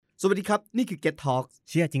สวัสดีครับนี่คือ Get Talk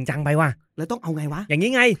เชื่อจริงจังไปว่ะแล้วต้องเอาไงวะอย่าง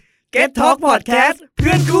นี้ไง Get Talk Podcast เ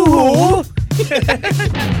พื่อนคู่หู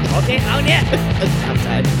โอเคเอาเนี่ยครับใ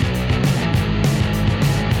ช่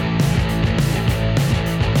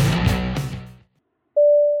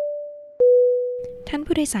ท่าน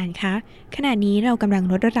ผู้โดยสารคะขณะนี้เรากำลัง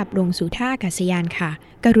ลดระดับลงสู่ท่าอากาศยานค่ะ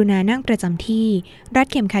กรุณานั่งประจำที่รัด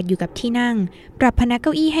เข็มขัดอยู่กับที่นั่งปรับพนักเก้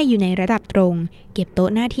าอี้ให้อยู่ในระดับตรงเก็บโต๊ะ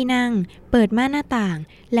หน้าที่นั่งเปิดม่านหน้าต่าง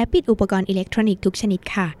และปิดอุปกรณ์อิเล็กทรอนิกส์ทุกชนิด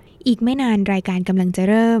ค่ะอีกไม่นานรายการกำลังจะ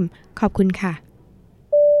เริ่มขอบคุณค่ะ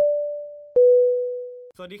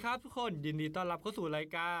สวัสดีครับทุกคนยินดีต้อนรับเข้าสู่ราย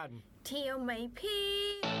การเที่ยวไหมพี่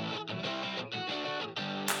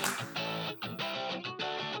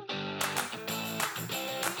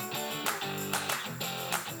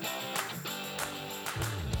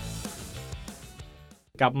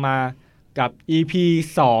กลับมากับ EP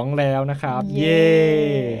 2 แล้วนะครับเย้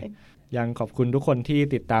ยังขอบคุณทุกคนที่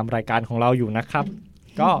ติดตามรายการของเราอยู่นะครับ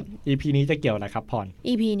ก็ EP นี้จะเกี่ยวอะไรครับพร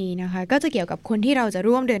EP นี้นะคะก็จะเกี่ยวกับคนที่เราจะ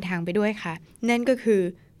ร่วมเดินทางไปด้วยค่ะนั่นก็คือ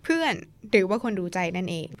เพื่อนหรือว่าคนรู้ใจนั่น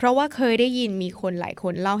เองเพราะว่าเคยได้ยินมีคนหลายค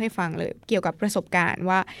นเล่าให้ฟังเลยเกี่ยวกับประสบการณ์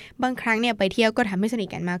ว่าบางครั้งเนี่ยไปเที่ยวก็ทำให้สนิท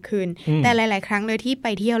กันมากขึ้นแต่หลายๆครั้งเลยที่ไป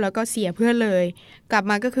เที่ยวแล้วก็เสียเพื่อนเลยกลับ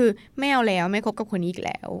มาก็คือไม่เอาแล้วไม่คบกับคนนี้อีก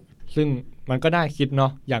แล้วซึ่งมันก็น่าคิดเนา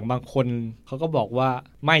ะอย่างบางคนเขาก็บอกว่า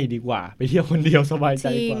ไม่ดีกว่าไปเที่ยวคนเดียวสบายใจ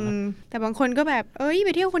กว่าแต่บางคนก็แบบไป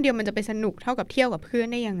เที่ยวคนเดียวมันจะไปสนุกเท่ากับเที่ยวกับเพื่อน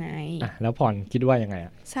ได้ยังไงแล้วพรคิดว่ายังไงอ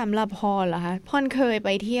ะสำหรับพรเหรอคะพรเคยไป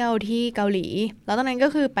เที่ยวที่เกาหลีแล้วตอนนั้นก็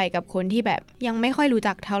คือไปกับคนที่แบบยังไม่ค่อยรู้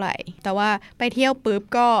จักเท่าไหร่แต่ว่าไปเที่ยวปุ๊บ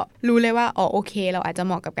ก็รู้เลยว่าโอเคเราอาจจะเห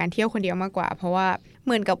มาะกับการเที่ยวคนเดียวมากกว่าเพราะว่าเ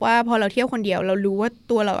หมือนกับว่าพอเราเที่ยวคนเดียวเรารู้ว่า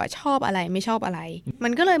ตัวเราชอบอะไรไม่ชอบอะไรมั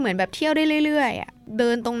นก็เลยเหมือนแบบเที่ยวได้เรื่อยๆเดิ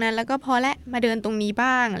นตรงนั้นแล้วก็พอละมาเดินตรงนี้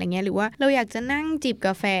บ้างอะไรเงี้ยหรือว่าเราอยากจะนั่งจิบก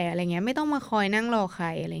าแฟอะไรเงี้ยไม่ต้องมาคอยนั่งรอใคร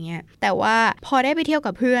อะไรเงี้ยแต่ว่าพอได้ไปเที่ยว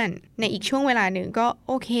กับเพื่อนในอีกช่วงเวลาหนึ่งก็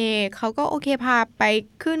โอเคเขาก็โอเคพาไป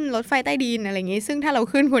ขึ้นรถไฟใต้ดินอะไรเงี้ยซึ่งถ้าเรา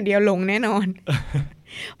ขึ้นคนเดียวลงแน่นอน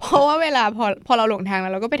เพราะว่าเวลาพอเราหลงทางแล้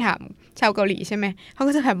วเราก็ไปถามชาวเกาหลีใช่ไหมเขา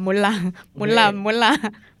ก็จะแบบมุนลา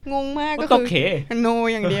งงมากก็คือโน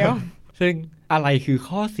อย่างเดียว ซึ่งอะไรคือ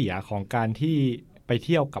ข้อเสียของการที่ไปเ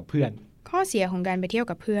ที่ยวกับเพื่อนข้อเสียของการไปเที่ยว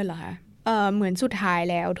กับเพื่อนเหรอคะเหมือนสุดท้าย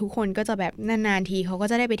แล้วทุกคนก็จะแบบนานๆทีเขาก็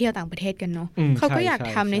จะได้ไปเที่ยวต่างประเทศกันเนาะเขาก็อยาก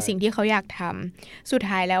ทำในสิ่งที่เขาอยากทำสุด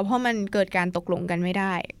ท้ายแล้วพอมันเกิดการตกลงกันไม่ไ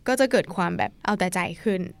ด้ก็จะเกิดความแบบเอาแต่ใจ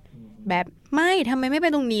ขึ้นแบบไม่ทำไมไม่ไป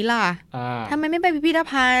ตรงนี้ล่ะทำไมไม่ไปพิพิธ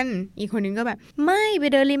ภัณฑ์อีกคนนึงก็แบบไม่ไป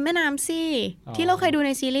เดินริมแม่น้ำสิที่เราเคยดูใน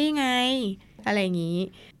ซีรีส์ไงอะไรอย่างนี้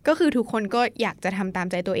ก็คือทุกคนก็อยากจะทำตาม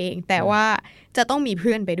ใจตัวเองแต่ว่าจะต้องมีเ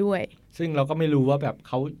พื่อนไปด้วยซึ่งเราก็ไม่รู้ว่าแบบเ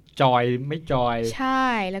ขาจอยไม่จอยใช่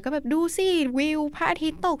แล้วก็แบบดูสิวิวพระอาทิ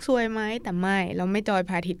ตย์ตกสวยไหมแต่ไม่เราไม่จอย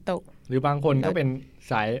พระอาทิตย์ตกหรือบางคนก็เป็น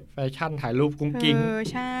สายแฟชั่นถ่ายรูปกุ้งกิ้ง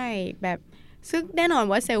ใช่แบบซึ่งแน่นอน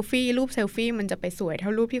ว่าเซลฟี่รูปเซลฟี่มันจะไปสวยเท่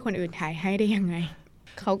ารูปที่คนอื่นถ่ายให้ได้ยังไง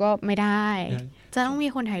เขาก็ไม่ได้จะต้องมี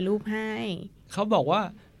คนถ่ายรูปให้เขาบอกว่า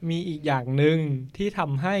มีอีกอย่างหนึ่งที่ท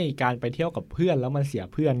ำให้การไปเที่ยวกับเพื่อนแล้วมันเสีย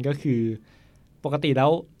เพื่อนก็คือปกติแล้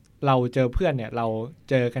วเราเจอเพื่อนเนี่ยเรา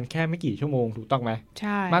เจอกันแค่ไม่กี่ชั่วโมงถูกต้องไหมใ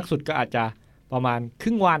ช่มากสุดก็อาจจะประมาณค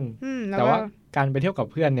รึ่งวันแต่ว่าการไปเที่ยวกับ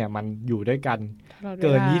เพื่อนเนี่ยมันอยู่ด้วยกันเ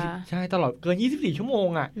กิน20ใช่ตลอดเกิน24ชั่วโมง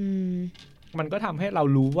อ่ะมันก็ทำให้เรา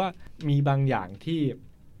รู้ว่ามีบางอย่างที่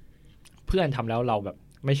เพื่อนทำแล้วเราแบบ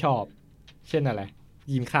ไม่ชอบเช่นอะไร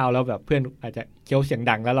กินข้าวแล้วแบบเพื่อนอาจจะเคี้ยวเสียง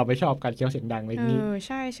ดังแล้วเราไม่ชอบการเคี้ยวเสียงดังอะไรนี้ใ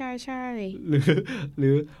ช่ใช่ใช่หรื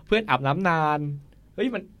อเพื่อนอาบน้ำนานเฮ้ย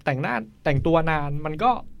มันแต่งตัวนานมัน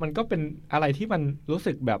ก็เป็นอะไรที่มันรู้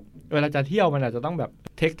สึกแบบเวลาจะเที่ยวมันอาจจะต้องแบบ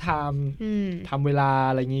เทคไทม์ทำเวลา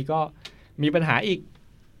อะไรงี้ก็มีปัญหาอีก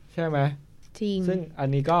ใช่ไหมจริงซึ่งอัน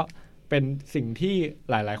นี้ก็เป็นสิ่งที่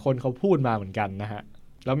หลายๆคนเขาพูดมาเหมือนกันนะฮะ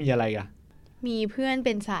แล้วมีอะไรกันมีเพื่อนเ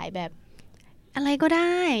ป็นสายแบบอะไรก็ไ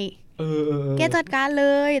ด้แกจัดการเล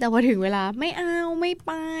ยแต่พอถึงเวลาไม่เอาไม่ไ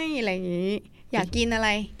ปอะไรอย่างนี้อยากกินอะไร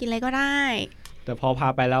กินอะไรก็ได้แต่พอพา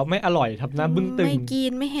ไปแล้วไม่อร่อยทำหน้าบึ้งตึงไม่กิ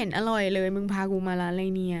นไม่เห็นอร่อยเลยมึงพากูมาร้านอะไร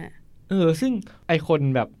เนี่ยซึ่งไอคน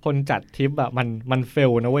แบบคนจัดทริปอะมันเฟ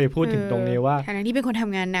ลนะเว้ยพูดถึงตรงนี้ว่าทั้งที่เป็นคนท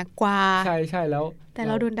ำงานหนักกว่าใช่แล้วแต่เ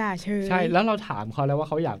ราโดนด่าเฉยใช่แล้วเราถามเขาแล้วว่า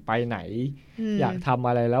เขาอยากไปไหนอยากทำ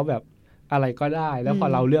อะไรแล้วแบบอะไรก็ได้แล้วพอ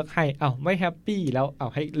เราเลือกให้ไม่แฮปปี้แล้ว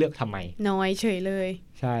ให้เลือกทำไมน้อยเฉยเลย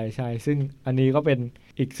ใช่ซึ่งอันนี้ก็เป็น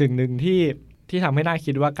อีกสิ่งหนึ่งที่ทำให้น่า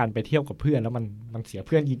คิดว่าการไปเที่ยวกับเพื่อนแล้วมันเสียเ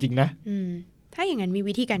พื่อนจริงๆนะถ้าอย่างนั้นมี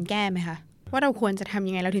วิธีการแก้ไหมคะว่าเราควรจะทำ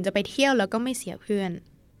ยังไงเราถึงจะไปเที่ยวแล้วก็ไม่เสียเพื่อน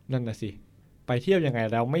นั่นน่ะสิไปเที่ยวยังไง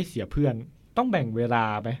แล้วไม่เสียเพื่อนต้องแบ่งเวลา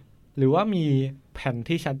ไหม หรือว่ามีแผน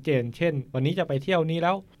ที่ชัดเจนเช่นวันนี้จะไปเที่ยวนี้แ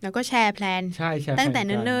ล้วก็แชร์แพลนใช่แชร์ตั้งแต่เ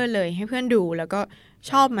นิ่นๆเลยให้เพื่อนดูแล้วก็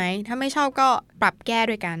ชอบไหมถ้าไม่ชอบก็ปรับแก้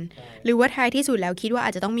ด้วยกันหรือว่าท้ายที่สุดแล้วคิดว่าอ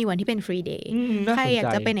าจจะต้องมีวันที่เป็นฟรีเดย์ใครอยาก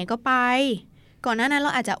จะไปไหนก็ไปก่อนหน้านั้นเร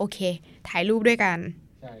าอาจจะโอเคถ่ายรูปด้วยกัน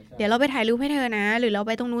เดี๋ยวเราไปถ่ายรูปให้เธอนะหรือเราไ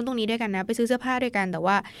ปตรงนู้นตรงนี้ด้วยกันนะไปซื้อเสื้อผ้าด้วยกันแต่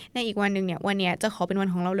ว่าในอีกวันนึงเนี่ยวันเนี้ยจะขอเป็นวัน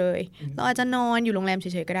ของเราเลยเราอาจจะนอนอยู่โรงแรมเฉ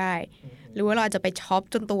ยๆก็ได้หรือว่าเราอาจจะไปช็อป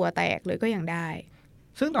จนตัวแตกเลยก็ยังได้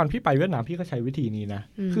ซึ่งตอนพี่ไปเวียดนามพี่ก็ใช้วิธีนี้นะ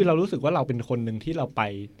คือเรารู้สึกว่าเราเป็นคนหนึ่งที่เราไป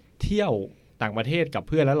เที่ยวต่างประเทศกับ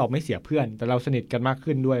เพื่อนแล้วเราไม่เสียเพื่อนแต่เราสนิทกันมาก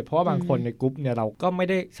ขึ้นด้วยเพราะว่าบางคนในกลุ่มเนี่ยเราก็ไม่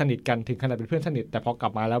ได้สนิทกันถึงขนาดเป็นเพื่อนสนิทแต่พอกลั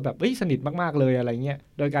บมาแล้วแบบสนิทมากๆเลยอะไรเงี้ย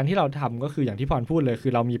โดยการที่เราทำก็คืออย่างที่พรพูดเลยคื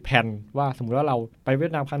อเรามีแผนว่าสมมติว่าเราไปเวีย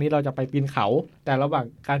ดนามครั้งนี้เราจะไปปีนเขาแต่ระหว่าง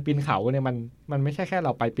การปีนเขาเนี่ยมันไม่ใช่แค่เร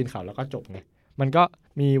าไปปีนเขาแล้วก็จบไงมันก็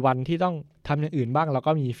มีวันที่ต้องทำอย่างอื่นบ้างแล้ว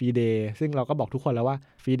ก็มีฟรีเดย์ซึ่งเราก็บอกทุกคนแล้วว่า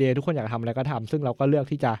ฟรีเดย์ทุกคนอยากทำอะไรก็ทำซึ่งเราก็เลือก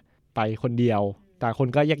ที่จะไปคนเดียวแต่คน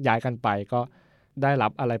ก็แยกย้ายกันไปก็ได้รั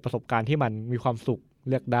บอะไรประสบการณ์ที่มันมีความสุข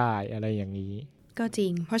เลือกได้อะไรอย่างนี้ก็จริ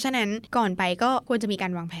งเพราะฉะนั้นก่อนไปก็ควรจะมีกา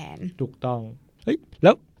รวางแผนถูกต้องแ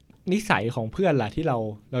ล้วนิสัยของเพื่อนล่ะที่เ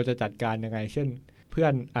ราจะจัดการยังไงเช่นเพื่อ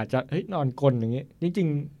นอาจจะนอนกลนอย่างนี้จริง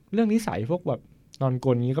ๆเรื่องนิสัยพวกแบบนอนก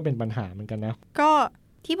ลนี้ก็เป็นปัญหาเหมือนกันนะก็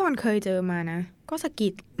ที่พรเคยเจอมานะก็สะกิ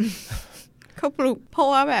ด เขาปลุกเพราะ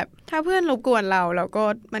ว่าแบบถ้าเพื่อนรบกวนเราแล้วก็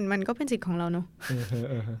มันก็เป็นสิทธิ์ของเราเนาะ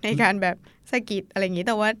ในการแบบสะกิดอะไรอย่างนี้แ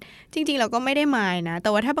ต่ว่าจริงๆเราก็ไม่ได้มายนะแต่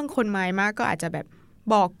ว่าถ้าบางคนมายมากก็อาจจะแบบ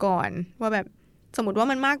บอกก่อนว่าแบบสมมติว่า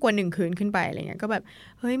มันมากกว่า1คืนขึ้นไปอะไรเงี้ยก็แบบ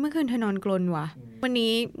เฮ้ยเมื่อคืนเธอนอนกลนว่ะวัน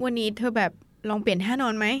นี้เธอแบบลองเปลี่ยนท่านอ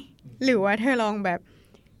นไหมหรือว่าเธอลองแบบ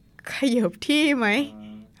ขยับที่ไหม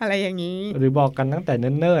อะไรอย่างนี้หรือบอกกันตั้งแต่เ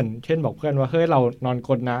นิ่นๆเช่นบอกเพื่อนว่าเฮ้ยเรานอนก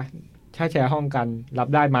ลนนะถ้าแชร์ห้องกันรับ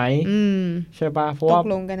ได้ไหมใช่ป่ะเพราะว่าตก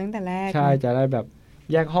ลงกันตั้งแต่แรกใช่จะได้แบบ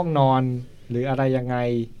แยกห้องนอนหรืออะไรยังไง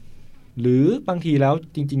หรือบางทีแล้ว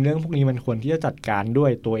จริงๆเรื่องพวกนี้มันควรที่จะจัดการด้ว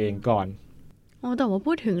ยตัวเองก่อนแต่ว่า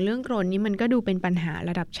พูดถึงเรื่องกรนนี้มันก็ดูเป็นปัญหา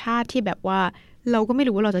ระดับชาติที่แบบว่าเราก็ไม่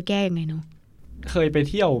รู้ว่าเราจะแก้ยังไงเนาะเคยไป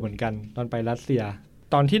เที่ยวเหมือนกันตอนไปรัสเซีย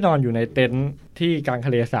ตอนที่นอนอยู่ในเต็นท์ที่กลางท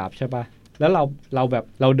ะเลสาบใช่ป่ะแล้วเราแบบ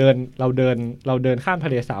เราเดินข้ามทะ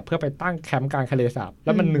เลสาบเพื่อไปตั้งแคมป์กลางทะเลสาบแ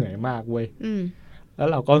ล้วมันเหนื่อยมากเว้ยแล้ว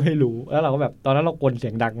เราก็ไม่รู้แล้วเราก็แบบตอนนั้นเรากลเสี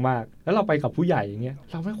ยงดังมากแล้วเราไปกับผู้ใหญ่อย่างเงี้ย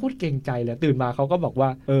เราไม่โคตรเกรงใจเลยตื่นมาเขาก็บอกว่า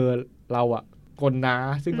เราอะกลนะ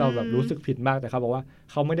ซึ่งเราแบบรู้สึกผิดมากแต่เขาบอกว่า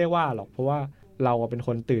เขาไม่ได้ว่าหรอกเพราะว่าเราเป็นค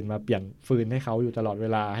นตื่นมาเปลี่ยนฟืนให้เขาอยู่ตลอดเว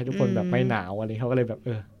ลาให้ทุกคนแบบไม่หนาวอะไรเขาก็เลยแบบ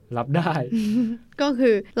รับได้ ก็คื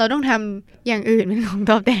อเราต้องทำอย่างอื่นเป็นของ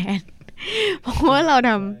ตอบแทนเพราะว่าเราท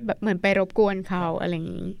ำแบบเหมือนไปรบกวนเขาอะไรอย่า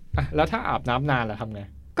งนี้แล้วถ้าอาบน้ำนานล่ะทำไง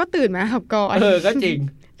ก็ตื่นมาอาบก่อนก็จริง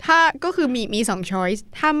ถ้าก็คือมี2 ช้อยส์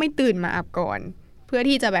ถ้าไม่ตื่นมาอาบก่อนเพื่อ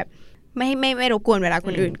ที่จะแบบไม่รบกวนเวลาค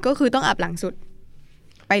นอื่นก็คือต้องอาบหลังสุด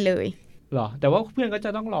ไปเลยหรอแต่ว่าเพื่อนก็จ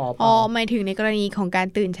ะต้องรอหมายถึงในกรณีของการ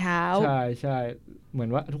ตื่นเช้าใช่เหมือน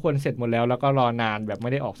ว่าทุกคนเสร็จหมดแล้วก็รอนานแบบไ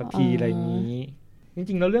ม่ได้ออกสักทีอะไรอย่างนี้จ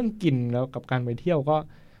ริงๆแล้วเรื่องกินแล้วกับการไปเที่ยวก็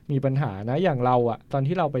มีปัญหานะอย่างเราอะตอน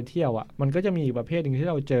ที่เราไปเที่ยวอะมันก็จะมีประเภทนึงที่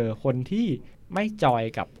เราเจอคนที่ไม่จอย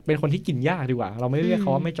กับเป็นคนที่กินยากดีกว่าเราไม่เรียกเข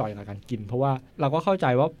าว่าไม่จอยกับการกินเพราะว่าเราก็เข้าใจ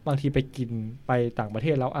ว่าบางทีไปกินไปต่างประเท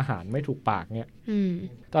ศแล้วอาหารไม่ถูกปากเนี่ย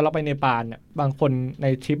ตอนเราไปเนปาลเนี่ยบางคนใน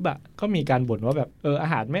ทริปอะก็มีการบ่นว่าแบบอา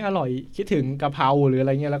หารไม่อร่อยคิดถึงกะเพราหรืออะไร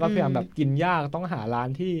เงี้ยแล้วก็พยายามแบบกินยากต้องหาร้าน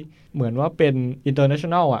ที่เหมือนว่าเป็น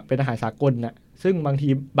international อะเป็นอาหารสากลน่ะซึ่งบางที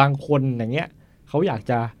บางคนอย่างเงี้ยเขาอยาก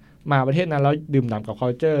จะมาประเทศนั้นแล้วดื่มด่ำกับ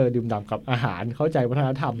culture ดื่มด่ำกับอาหารเข้าใจวัฒน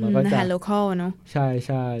ธรรมแล้วก็จะอาหาร local เนาะใ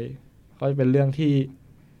ช่ก็จะเป็นเรื่อง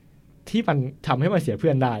ที่มันทำให้มันเสียเพื่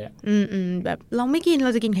อนได้อะแบบเราไม่กินเร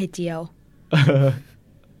าจะกินไข่เจียว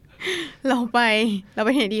เราไป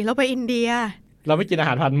ไหนดีเราไปอินเดียเราไม่กินอาห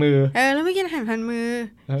ารพันมือเราไม่กินอาหารพันมือ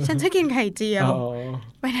ฉันจะกินไข่เจียว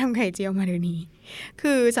ไปทำไข่เจียวมาเดี๋ยวนี้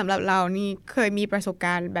คือสำหรับเรานี่เคยมีประสบก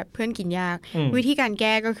ารณ์แบบเพื่อนกินยากวิธีการแ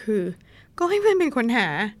ก้ก็คือก็ให้เพื่อนเป็นคนหา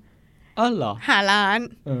เหรอหาร้าน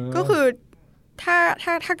ก็คือ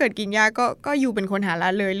ถ้าเกิดกินยากก็อยู่เป็นคนหาร้า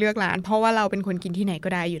นเลยเลือกร้านเพราะว่าเราเป็นคนกินที่ไหนก็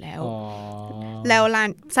ได้อยู่แล้วแล้วร้าน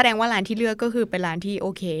แสดงว่าร้านที่เลือกก็คือเป็นร้านที่โอ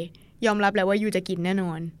เคยอมรับแล้วว่าอยู่จะกินแน่น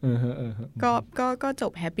อนก็จ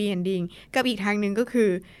บแฮปปี้เอนดิ้งกับอีกทางนึงก็คือ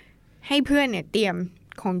ให้เพื่อนเนี่ยเตรียม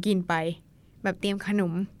ของกินไปแบบเตรียมขน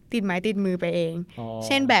มติดไม้ติดมือไปเองเ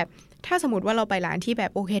ช่นแบบถ้าสมมติว่าเราไปร้านที่แบ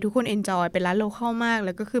บโอเคทุกคนเอนจอยเป็นร้านโลคอลมากแ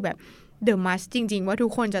ล้วก็คือแบบเดอะมัสจริงๆว่าทุ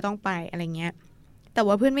กคนจะต้องไปอะไรเงี้ยแต่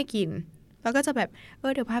ว่าเพื่อนไม่กินแล้วก็จะแบบ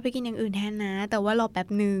เดี๋ยวพาไปกินอย่างอื่นแทนนะแต่ว่ารอแป๊บ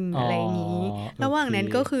นึงอะไรอย่างนี้ระหว่างนั้น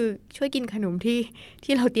ก็คือช่วยกินขนม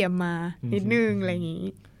ที่เราเตรียมมานิดนึงอะไรอย่างนี้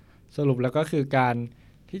สรุปแล้วก็คือการ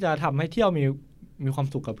ที่จะทำให้เที่ยว มีความ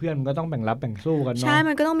สุขกับเพื่อนมันก็ต้องแบ่งรับแบ่งสู้กันเนาะใช่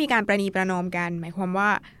มันก็ต้องมีการประนีประนอมกันหมายความว่า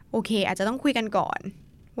โอเคอาจจะต้องคุยกันก่อน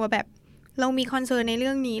ว่าแบบเรามีคอนเซิร์นในเ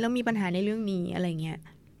รื่องนี้แล้วมีปัญหาในเรื่องนี้อะไรเงี้ย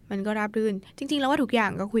มันก็ราบรื่นจริงๆแล้วว่าทุกอย่า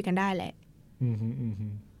งก็คุยกันได้แหละ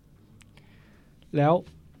แล้ว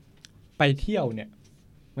ไปเที่ยวเนี่ย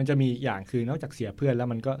มันจะมีอย่างคือนอกจากเสียเพื่อนแล้ว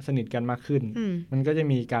มันก็สนิทกันมากขึ้นมันก็จะ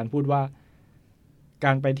มีการพูดว่าก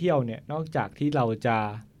ารไปเที่ยวเนี่ยนอกจากที่เราจะ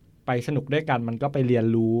ไปสนุกด้วยกันมันก็ไปเรียน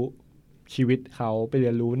รู้ชีวิตเขาไปเรี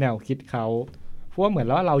ยนรู้แนวคิดเขาเพราะว่าเหมือน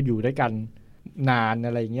ว่าเราอยู่ด้วยกันนานอ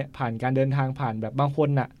ะไรเงี้ยผ่านการเดินทางผ่านแบบบางคน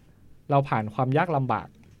น่ะเราผ่านความยากลำบาก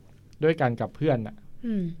ด้วยกันกับเพื่อนน่ะ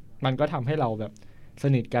มันก็ทำให้เราแบบส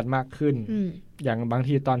นิทกันมากขึ้นอย่างบาง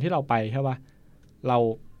ทีตอนที่เราไปใช่ป่ะเรา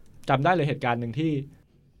จำได้เลยเหตุการณ์หนึ่งที่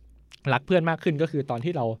รักเพื่อนมากขึ้นก็คือตอน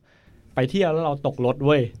ที่เราไปเที่ยวแล้วเราตกรถเ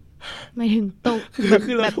ว้ยไม่ถึงตก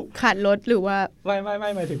แบบขาดรถหรือว่าไม่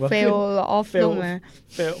หมายถึงว่า fail หรือ off ลงมา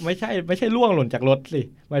fail ไม่ใช่ล่วงหล่นจากรถสิ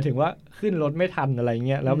หมายถึงว่าขึ้นรถไม่ทันอะไรเ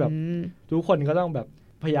งี้ยแล้วแบบทุกคนก็ต้องแบบ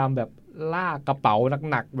พยายามแบบลากกระเป๋า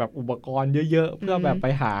หนักๆแบบอุปกรณ์เยอะๆเพื่อแบบไป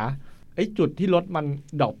หาไอ้จุดที่รถมัน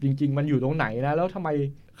ดรอปจริงๆมันอยู่ตรงไหนนะแล้วทำไม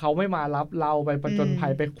เขาไม่มารับเราไปผจญภั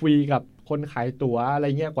ยไปคุยกับคนขายตั๋วอะไร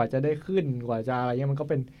เงี้ยกว่าจะได้ขึ้นกว่าจะอะไรเงี้ยมันก็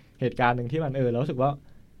เป็นเหตุการณ์หนึ่งที่มันแล้วรู้สึกว่า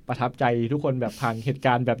ประทับใจทุกคนแบบผ่านเหตุก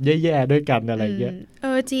ารณ์แบบแย่ๆด้วยกันอะไรเงี้ย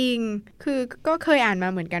จริงคือก็เคยอ่านมา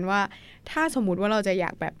เหมือนกันว่าถ้าสมมุติว่าเราจะอย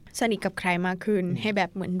ากแบบสนิทกับใครมากขึ้นให้แบบ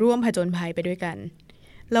เหมือนร่วมผจญภัยไปด้วยกัน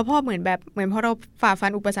แล้วพอเหมือนพอเราฝ่าฟั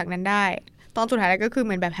นอุปสรรคนั้นได้ตอนสุดท้ายก็คือเห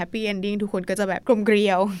มือนแบบแฮปปี้เอนดิ้งทุกคนก็จะแบบกลมเกลี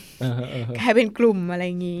ยวกลายเป็นกลุ่มอะไรอ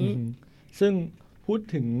ย่างนี้ซึ่งพูด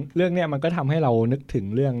ถึงเรื่องเนี้ยมันก็ทำให้เรานึกถึง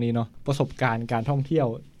เรื่องนี้เนาะประสบการณ์การท่องเที่ยว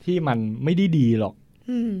ที่มันไม่ได้ดีหรอก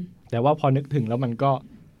แต่ว่าพอนึกถึงแล้วมัน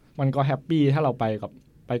ก็แฮปปี้ถ้าเราไป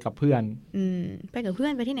กับเพื่อนไปกับเพื่อ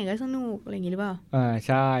นไปที่ไหนก็สนุกอะไรอย่างนี้หรือเปล่า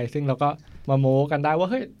ใช่ซึ่งเราก็มาโม้กันได้ว่า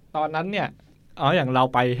เฮ้ยตอนนั้นเนี่ยอย่างเรา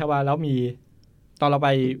ไปใช่ป่ะแล้วมีตอนเราไป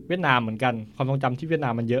เวียดนามเหมือนกันความทรงจำที่เวียดนา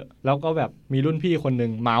มมันเยอะแล้วก็แบบมีรุ่นพี่คนนึ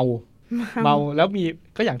งเมาแล้วมี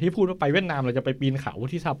ก็อย่างที่พูดว่าไปเวียดนามเราจะไปปีนเขา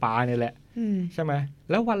ที่ซาปาเนี่ยแหละใช่ไหม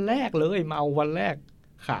แล้ววันแรกเลยเมาวันแรก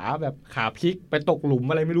ขาพลิกไปตกหลุม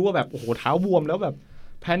อะไรไม่รู้ว่าแบบโอ้โหเท้าบวมแล้วแบบ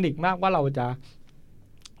แพนิคมากว่าเราจะ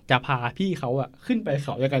พาพี่เขาอะขึ้นไปเข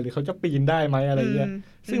ายังไงหรือเขาจะปีนได้ไหมอะไรเงี้ย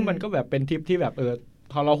ซึ่งมันก็แบบเป็นทริปที่แบบ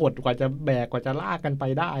ทรหดกว่าจะแบกกว่าจะลากกันไป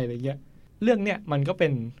ได้อะไรเงี้ยเรื่องเนี้ยมันก็เป็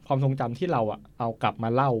นความทรงจำที่เราอะเอากลับมา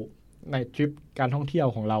เล่าในทริปการท่องเที่ยว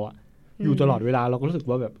ของเราอะอยู่ตลอดเวลาเราก็รู้สึก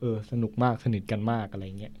ว่าแบบสนุกมากสนิทกันมากอะไร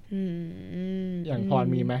เงี้ยอย่างพร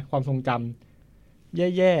มีไหมความทรงจำ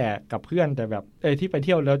แย่ๆกับเพื่อนแต่แบบที่ไปเ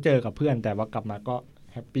ที่ยวแล้วเจอกับเพื่อนแต่ว่ากลับมาก็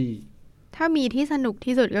แฮปปี้ถ้ามีที่สนุก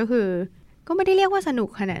ที่สุดก็คือก็ไม่ได้เรียกว่าสนุก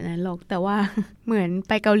ขนาดนั้นหรอกแต่ว่าเหมือน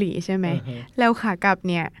ไปเกาหลีใช่ไหม แล้วขากลับ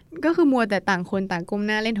เนี่ยก็คือมัวแต่ต่างคนต่างก้มห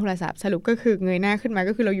น้าเล่นโทรศัพท์สรุปก็คือเงยหน้าขึ้นมา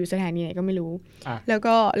ก็คือเราอยู่สถานีไหนก็ไม่รู้แล้ว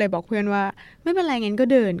ก็เลยบอกเพื่อนว่าไม่เป็นไรงั้นก็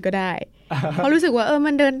เดินก็ได้ เพราะรู้สึกว่า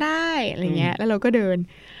มันเดินได้อะไรเงี้ยแล้วเราก็เดิน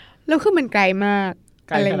แล้วคือมันไกลมาก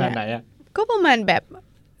ไกลขนาดไหนอะก็ประม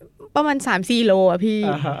าณ 3-4 โลอ่ะพี่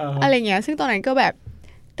อะไรเงี้ยซึ่งตอนนั้นก็แบบ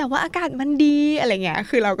แต่ว่าอากาศมันดีอะไรเงี้ย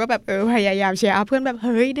คือเราก็แบบพยายามเชียร์เพื่อนแบบเ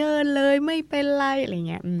ฮ้ยเดินเลยไม่เป็นไรอะไร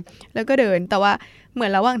เงี้ยแล้วก็เดินแต่ว่าเหมือ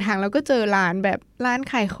นระหว่างทางเราก็เจอร้านแบบร้าน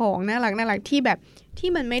ขายของน่ารักน่ารักที่แบบที่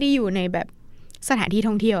มันไม่ได้อยู่ในแบบสถานที่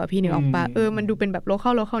ท่องเที่ยวอ่ะพี่นึกออกปะมันดูเป็นแบบโลคอ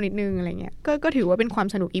ลนิดนึงอะไรเงี้ยก็ถือว่าเป็นความ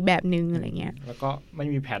สนุกอีกแบบนึงอะไรเงี้ยแล้วก็ไม่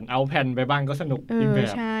มีแผ่นเอาแผ่นไปบ้างก็สนุกอีกแบบ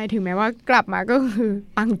ใช่ถึงแม้ว่ากลับมาก็คือ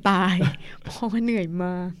ปังตาย เพราะว่าเหนื่อยม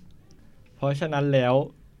ากเพราะฉะนั้นแล้ว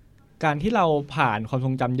การที่เราผ่านความท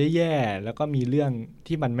รงจำแย่ๆแล้วก็มีเรื่อง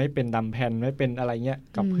ที่มันไม่เป็นดำแผ่นไม่เป็นอะไรเงี้ย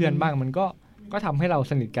กับเพื่อนบ้างมันก็ทำให้เรา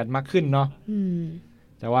สนิทกันมากขึ้นเนาะ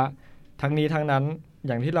แต่ว่าทั้งนี้ทั้งนั้นอ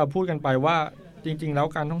ย่างที่เราพูดกันไปว่าจริงๆแล้ว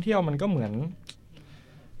การท่องเที่ยวมันก็เหมื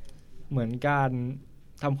อนการ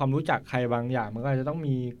ทำความรู้จักใครบางอย่างมันก็จะต้อง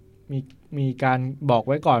มีการบอก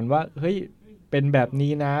ไว้ก่อนว่าเฮ้ยเป็นแบบ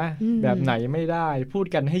นี้นะแบบไหนไม่ได้พูด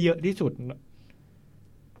กันให้เยอะที่สุด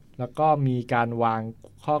แล้วก็มีการวาง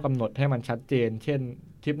ข้อกำหนดให้มันชัดเจนเช่น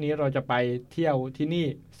ทริปนี้เราจะไปเที่ยวที่นี่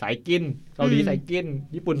สายกินเกาหลีสายกิน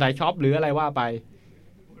ญี่ปุ่นสายช็อปหรืออะไรว่าไป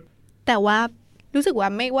แต่ว่ารู้สึกว่า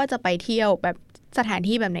ไม่ว่าจะไปเที่ยวแบบสถาน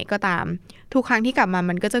ที่แบบไหนก็ตามทุกครั้งที่กลับมา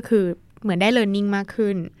มันก็จะคือเหมือนได้ learning มาก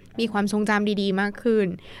ขึ้นมีความทรงจำดีๆมากขึ้น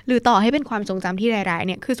หรือต่อให้เป็นความทรงจำที่ร้ายๆเ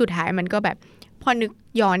นี่ยคือสุดท้ายมันก็แบบพอนึก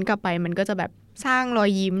ย้อนกลับไปมันก็จะแบบสร้างรอย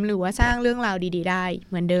ยิ้มหรือว่าสร้างเรื่องราวดีๆได้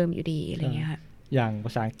เหมือนเดิมอยู่ดีอะไรเงี้ยค่ะอย่างภ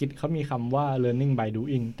าษาอังกฤษเขามีคำว่า learning by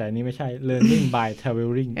doing แต่นี่ไม่ใช่ learning by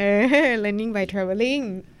traveling learning by traveling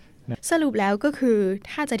สรุปแล้วก็คือ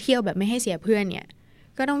ถ้าจะเที่ยวแบบไม่ให้เสียเพื่อนเนี่ย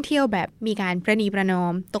ก็ต้องเที่ยวแบบมีการประนีประนอ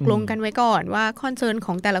มตกลงกันไว้ก่อนว่าคอนเซิร์นข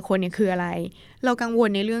องแต่ละคนเนี่ยคืออะไรเรากังวล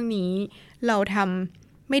ในเรื่องนี้เราท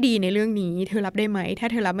ำ ไม่ดีในเรื่องนี้เธอรับได้ไหมถ้า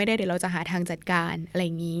เธอรับไม่ได้เดี๋ยวเราจะหาทางจัดการอะไรอ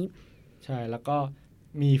ย่างนี้ใช่แล้วก็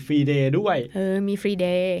มีฟรีเดย์ด้วยมีฟรีเด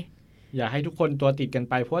ย์อย่าให้ทุกคนตัวติดกัน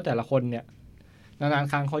ไปเพราะแต่ละคนเนี่ยนาน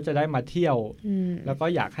ๆครั้งเขาจะได้มาเที่ยวแล้วก็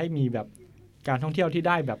อยากให้มีแบบการท่องเที่ยวที่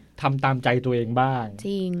ได้แบบทำตามใจตัวเองบ้างจ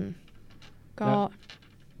ริงก็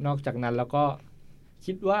นอกจากนั้นแล้วก็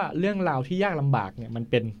คิดว่าเรื่องราวที่ยากลำบากเนี่ยมัน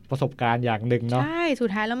เป็นประสบการณ์อย่างหนึ่งเนาะใช่สุด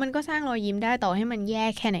ท้ายแล้วมันก็สร้างรอยยิ้มได้ต่อให้มันแย่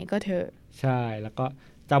แค่ไหนก็เถอะใช่แล้วก็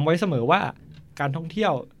จำไว้เสมอว่าการท่องเที่ย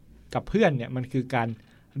วกับเพื่อนเนี่ยมันคือการ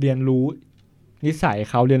เรียนรู้นิสัย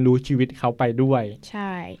เขาเรียนรู้ชีวิตเขาไปด้วยใ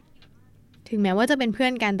ช่ถึงแม้ว่าจะเป็นเพื่อ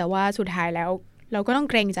นกันแต่ว่าสุดท้ายแล้วเราก็ต้อง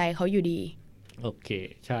เกรงใจเขาอยู่ดีโอเค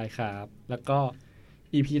ใช่ครับแล้วก็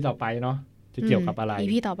EP ต่อไปเนาะจะเกี่ยวกับอะไร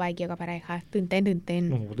EP ต่อไปเกี่ยวกับอะไรคะตื่นเต้น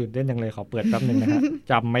โอ้โหตื่นเต้นจังเลยขอเปิดแป๊บนึงนะฮะ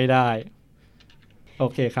จำไม่ได้โอ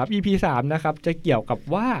เคครับ EP 3นะครับจะเกี่ยวกับ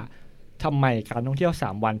ว่าทำไมการท่องเที่ยว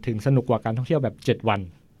3วันถึงสนุกกว่าการท่องเที่ยวแบบ7วัน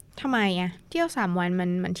ทำไมอ่ะเที่ยว3วัน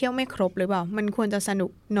มันเที่ยวไม่ครบหรือเปล่ามันควรจะสนุ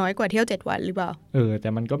กน้อยกว่าเที่ยว7วันหรือเปล่าแต่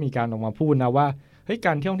มันก็มีการออกมาพูดนะว่าเฮ้ยก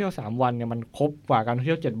ารท่องเที่ยว3วันเนี่ยมันครบกว่าการท่องเ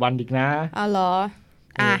ที่ยว7วันอีกนะอ๋อเหรอ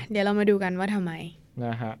เดี๋ยวเรามาดูกันว่าทำไมน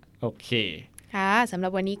ะฮะโอเคค่ะสำหรั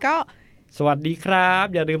บวันนี้ก็สวัสดีครับ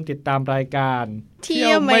อย่าลืมติดตามรายการเที่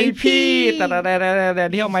ยวไหมพี่แต่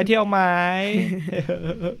เที่ยวไหม